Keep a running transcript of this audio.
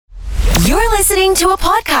listening to a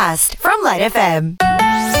podcast from LITE FM.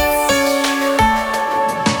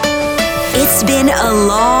 It's been a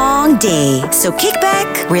long day, so kick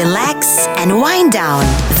back, relax, and wind down.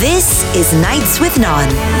 This is Nights with Non.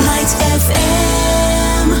 LITE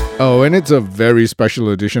FM. Oh, and it's a very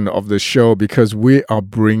special edition of the show because we are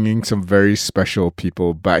bringing some very special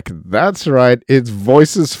people back. That's right, it's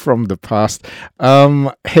voices from the past.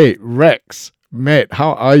 Hey, Rex, mate,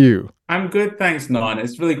 how are you? I'm good, thanks, Non.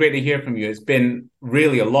 It's really great to hear from you. It's been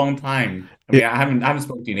really a long time. I haven't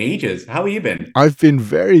spoken to you in ages. How have you been? I've been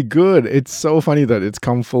very good. It's so funny that it's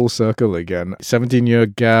come full circle again. 17-year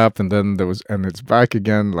gap, and then it's back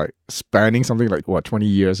again, like spanning something like 20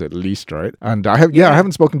 years at least, right? And I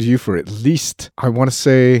haven't spoken to you for at least, I want to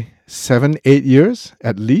say 7-8 years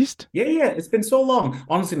at least. Yeah, it's been so long.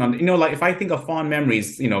 Honestly, Non, if I think of fond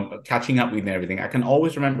memories, catching up with and everything, I can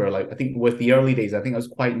always remember, I think with the early days, I think I was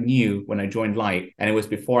quite new when I joined LITE, and it was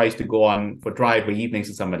before I used to go on for driveway evenings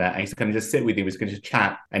and some of that. I used to kind of just sit with you, we could just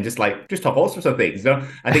chat and just talk all sorts of things.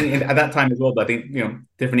 I think at that time as well, but I think,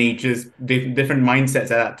 different ages, different mindsets at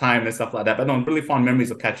that time and stuff like that. But no, really fond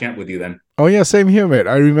memories of catching up with you then. Oh yeah, same here, mate.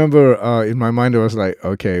 I remember in my mind I was like,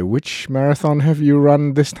 okay, which marathon have you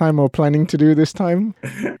run this time or planning to do this time?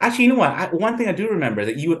 Actually, you know what? One thing I do remember is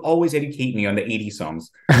that you would always educate me on the 80s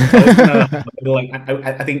songs. So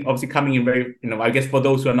I think obviously coming in very, I guess for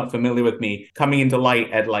those who are not familiar with me, coming into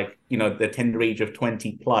LITE at the tender age of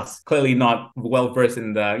 20 plus, clearly not well versed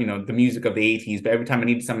in the music of the 80s, but every time I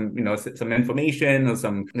need some information or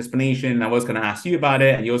some explanation, I was going to ask you about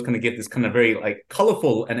it, and you always kind of give this kind of very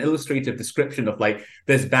colorful and illustrative description of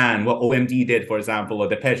this band, what OMD did, for example, or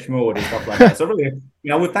Depeche Mode and stuff like that. So really,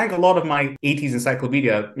 I would thank a lot of my 80s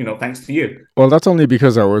encyclopedia, thanks to you. Well, that's only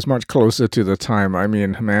because I was much closer to the time. I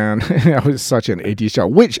mean, man, I was such an 80s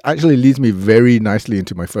child, which actually leads me very nicely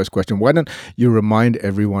into my first question. Why don't you remind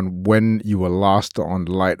everyone when you were last on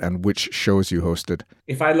LITE and which shows you hosted?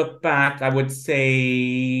 If I look back, I would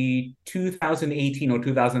say 2018 or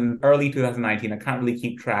early 2019. I can't really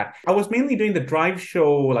keep track. I was mainly doing the drive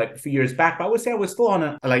show a few years back, but I would say I was still on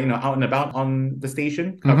out and about on the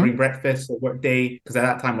station, covering breakfast or work day, because at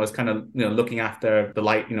that time I was kind of looking after the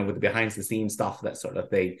LITE, with the behind the scenes stuff, that sort of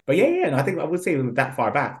thing. But yeah, I think I would say that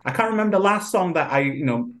far back. I can't remember the last song that I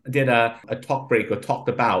did a talk break or talked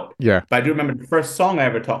about. Yeah, but I do remember the first song I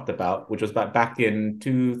ever talked about, which was back in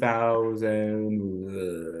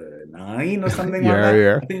 2009 or something like that.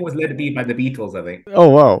 Yeah. I think it was Let It Be by the Beatles, I think. Oh,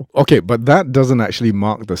 wow. Okay, but that doesn't actually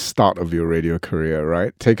mark the start of your radio career,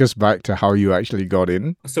 right? Take us back to how you actually got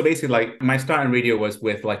in. So basically, my start in radio was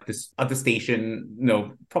with this other station,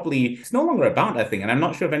 probably it's no longer about that thing, and I'm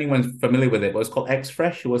not sure if anyone's familiar with it, but it's called X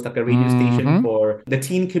Fresh. It was a radio station for the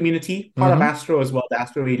teen community, part of Astro as well, the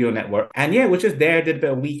Astro Radio Network. And yeah, which is there, did a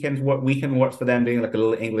bit of weekend works for them, doing a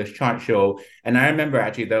little English chart show. And I remember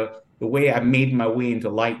actually the way I made my way into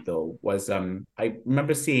LITE, though, was I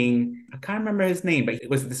remember seeing, I can't remember his name, but it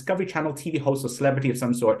was a Discovery Channel TV host or celebrity of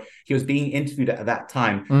some sort. He was being interviewed at that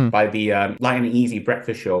time by the Light and Easy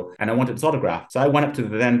breakfast show, and I wanted his autograph. So I went up to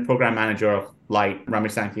the then program manager of LITE,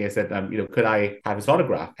 Ramesh Sankey. I said, could I have his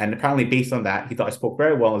autograph? And apparently, based on that, he thought I spoke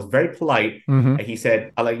very well. I was very polite. And he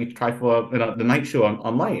said, I'd like you to try for the night show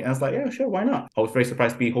on LITE. And I was like, yeah, sure, why not? I was very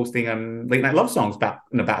surprised to be hosting late night love songs back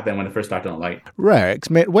then when I first started on LITE. Rex,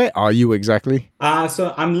 mate, where are you exactly?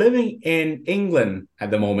 So I'm living in England at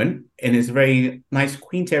the moment, in this very nice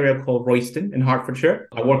quaint area called Royston in Hertfordshire.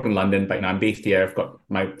 I work in London, but I'm based here. I've got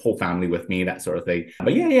my whole family with me, that sort of thing.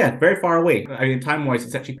 But yeah, very far away. I mean, time-wise,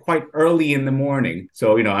 it's actually quite early in the morning.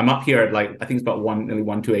 So, I'm up here at I think it's about nearly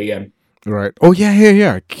 1, 2 a.m. Right. Oh,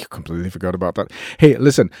 yeah. I completely forgot about that. Hey,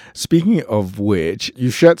 listen, speaking of which,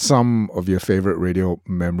 you shared some of your favorite radio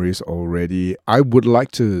memories already. I would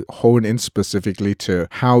like to hone in specifically to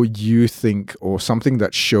how you think, or something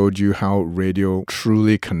that showed you how radio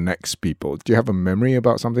truly connects people. Do you have a memory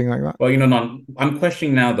about something like that? Well, Non, I'm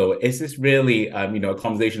questioning now, though, is this really, a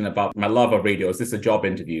conversation about my love of radio? Is this a job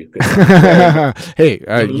interview? Hey,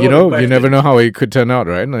 you never know how it could turn out,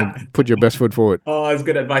 right? And put your best foot forward. Oh, that's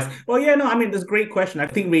good advice. Well, yeah. No, I mean, that's a great question. I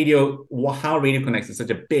think how radio connects is such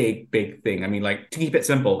a big thing. I mean, to keep it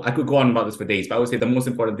simple, I could go on about this for days, but I would say the most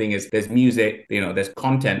important thing is there's music, there's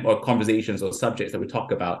content or conversations or subjects that we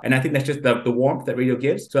talk about. And I think that's just the warmth that radio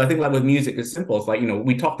gives. So I think with music, it's simple. It's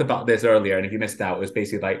we talked about this earlier, and if you missed out, it was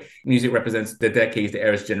basically music represents the decades, the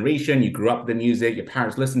era's generation. You grew up with the music, your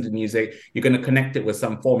parents listened to music. You're going to connect it with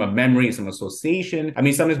some form of memory, some association. I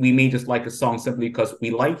mean, sometimes we may just like a song simply because we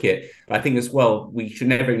like it. But I think as well, we should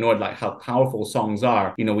never ignore how powerful songs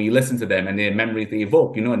are, you know, when you listen to them and the memories they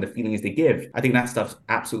evoke, you know, and the feelings they give. I think that stuff's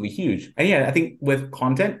absolutely huge. And yeah, I think with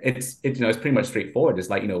content, it's you know, it's pretty much straightforward. It's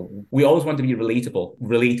like, you know, we always want to be relatable,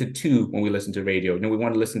 related to when we listen to radio. You know, we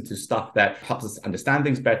want to listen to stuff that helps us understand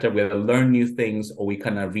things better, we learn new things, or we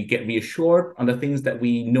kind of get reassured on the things that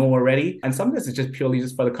we know already. And sometimes it's just purely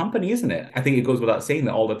just for the company, isn't it? I think it goes without saying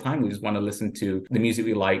that all the time we just want to listen to the music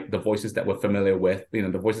we like, the voices that we're familiar with, you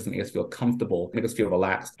know, the voices that make us feel comfortable, make us feel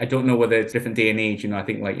relaxed. I don't know whether it's different day and age, you know, I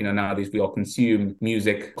think like, you know, nowadays we all consume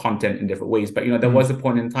music content in different ways, but you know, there was a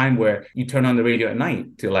point in time where you turn on the radio at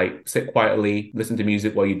night to like sit quietly, listen to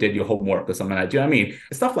music while you did your homework or something like that. Do you know what I mean?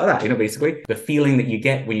 Stuff like that, you know, basically the feeling that you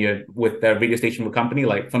get when you're with the radio station of a company.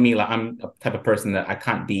 Like for me, like I'm a type of person that I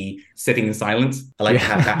can't be sitting in silence. I like to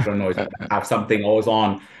have background noise, I have something always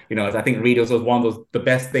on. You know, I think radio is one of the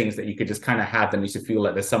best things that you could just kind of have that makes you feel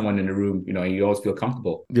like there's someone in the room, you know, and you always feel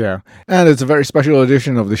comfortable. Yeah. And it's a very special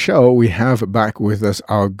edition of the show. We have back with us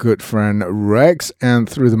our good friend Rex. And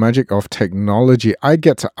through the magic of technology, I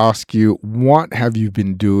get to ask you, what have you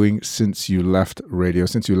been doing since you left radio,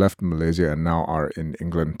 since you left Malaysia and now are in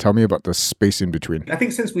England? Tell me about the space in between. I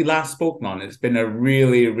think since we last spoke, Man, it's been a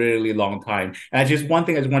really, really long time. And just one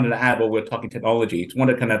thing I just wanted to add while we're talking technology, just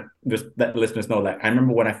wanted to kind of just let the listeners know that I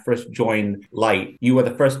remember when I first joined LITE, you were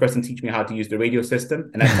the first person to teach me how to use the radio system.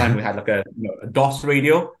 And at the time we had like a DOS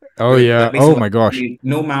radio. Oh yeah. Oh my gosh.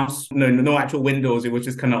 No mouse, no actual windows. It was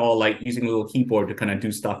just kind of all like using a little keyboard to kind of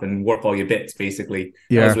do stuff and work all your bits basically.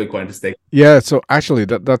 Yeah. That was really quite interesting. Yeah, so actually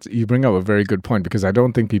that's you bring up a very good point, because I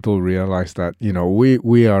don't think people realize that, you know,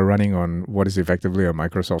 we are running on what is effectively a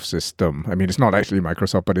Microsoft system. I mean, it's not actually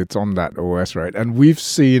Microsoft, but it's on that OS, right? And we've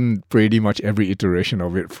seen pretty much every iteration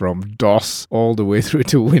of it from DOS all the way through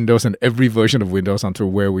to Windows and every version of Windows until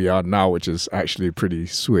where we are now, which is actually pretty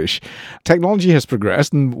swish. Technology has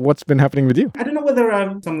progressed, and what's been happening with you? I don't know whether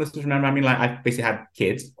some listeners remember. I mean, like I've basically had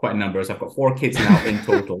kids, quite a number. So I've got 4 kids now in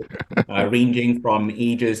total, ranging from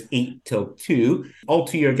ages 8 till 2, all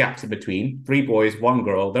 2-year gaps in between. 3 boys, 1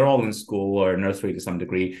 girl. They're all in school or nursery to some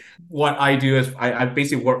degree. What I do is I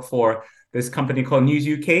basically work for this company called News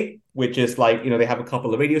UK, which is like, you know, they have a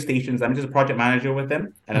couple of radio stations. I'm just a project manager with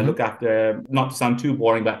them. And I look after, not to sound too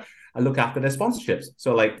boring, but I look after their sponsorships.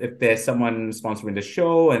 So like if there's someone sponsoring the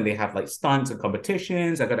show and they have like stunts and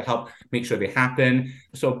competitions, I got to help make sure they happen.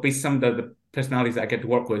 So basically some of the personalities that I get to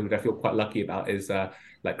work with, which I feel quite lucky about, is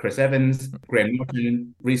like Chris Evans, Graham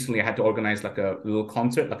Norton. Recently, I had to organize like a little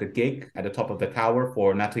concert, like a gig at the top of the tower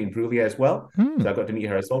for Natalie Imbruglia as well. So I got to meet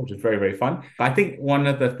her as well, which was very, very fun. But I think one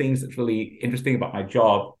of the things that's really interesting about my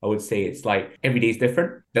job, I would say it's like every day is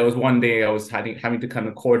different. There was one day I was having to kind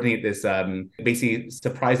of coordinate this, basically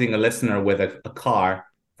surprising a listener with a car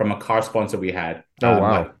from a car sponsor we had. Oh,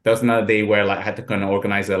 wow. Like, there was another day where like I had to kind of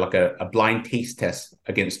organize a blind taste test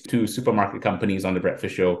against 2 supermarket companies on the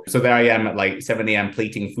breakfast show. So there I am at like 7 a.m.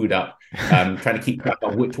 plating food up, trying to keep track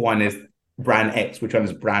of which one is brand X, which one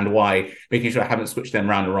is brand Y, making sure I haven't switched them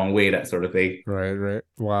around the wrong way, that sort of thing. Right.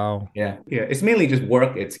 Wow. Yeah. It's mainly just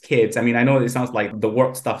work. It's kids. I mean, I know it sounds like the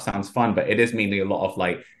work stuff sounds fun, but it is mainly a lot of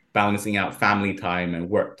like balancing out family time and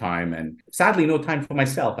work time, and sadly no time for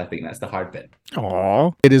myself. I think that's the hard bit.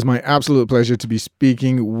 Aww. It is my absolute pleasure to be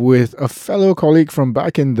speaking with a fellow colleague from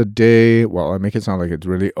back in the day. Well, I make it sound like it's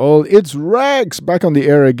really old. It's Rex, back on the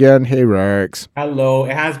air again. Hey, Rex. Hello.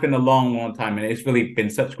 It has been a long time, and it's really been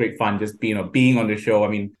such great fun just being on the show. I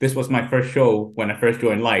mean, this was my first show when I first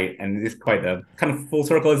joined LITE, and it's quite a kind of full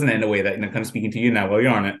circle, isn't it, in a way that, you know, kind of speaking to you now while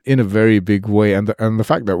you're on it. In a very big way, and the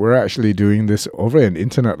fact that we're actually doing this over an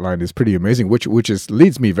internet line is pretty amazing, which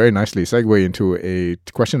leads me very nicely segue into a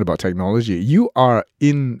question about technology. You are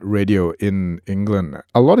in radio in England.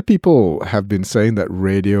 A lot of people have been saying that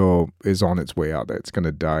radio is on its way out, that it's going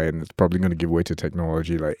to die, and it's probably going to give way to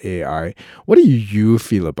technology like AI. What do you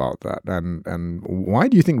feel about that, and why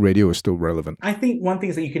do you think radio is still relevant? I think one thing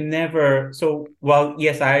is that you can never. So, well,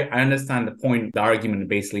 yes, I understand the point, the argument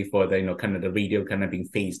basically for the, you know, kind of the radio kind of being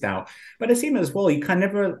phased out, but at the same as well, you can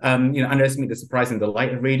never underestimate the surprise and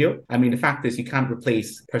delight of radio. I mean, the fact is you can't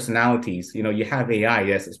replace personalities. You know, you have AI,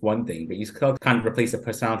 yes, it's one thing, but you still can't replace the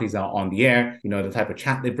personalities that are on the air, you know, the type of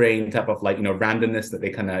chat they bring, the type of like, you know, randomness that they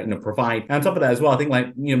kind of, you know, provide. And on top of that as well, I think like,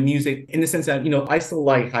 you know, music in the sense that, you know, I still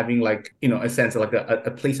like having like, you know, a sense of like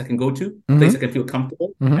a place I can go to, a place I can feel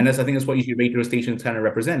comfortable. And I think that's what usually radio stations kind of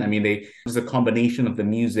represent. I mean, there's a combination of the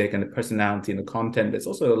music and the personality and the content. It's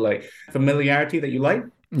also like familiarity that you like.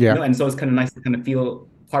 Yeah. You know? And so it's kind of nice to kind of feel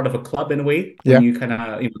part of a club in a way Yeah. when you kind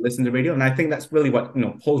of listen to radio. And I think that's really what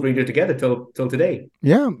holds radio together till today.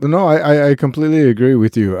 Yeah, no, I completely agree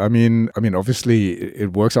with you. I mean, obviously,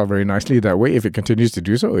 it works out very nicely that way. If it continues to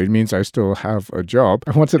do so, it means I still have a job.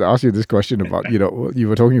 I wanted to ask you this question about, you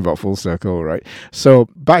were talking about Full Circle, right? So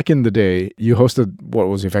back in the day, you hosted what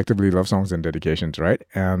was effectively Love Songs and Dedications, right?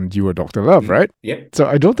 And you were Dr. Love, right? Yep. So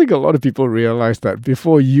I don't think a lot of people realize that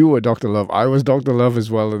before you were Dr. Love, I was Dr. Love as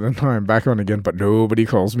well, and then I'm back on again, but nobody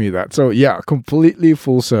calls me that. So yeah, completely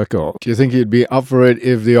full circle. Do you think you'd be up for it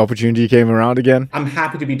if the opportunity came around again? I'm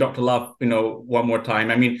happy to be Dr. Love, one more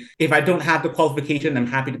time. I mean, if I don't have the qualification, I'm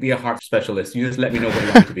happy to be a heart specialist. You just let me know what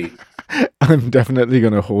you want me to be. I'm definitely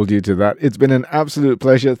going to hold you to that. It's been an absolute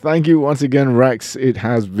pleasure. Thank you once again, Rex. It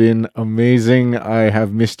has been amazing. I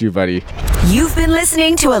have missed you, buddy. You've been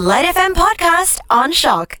listening to a LITE FM podcast on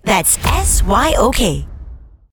Shock. That's SYOK.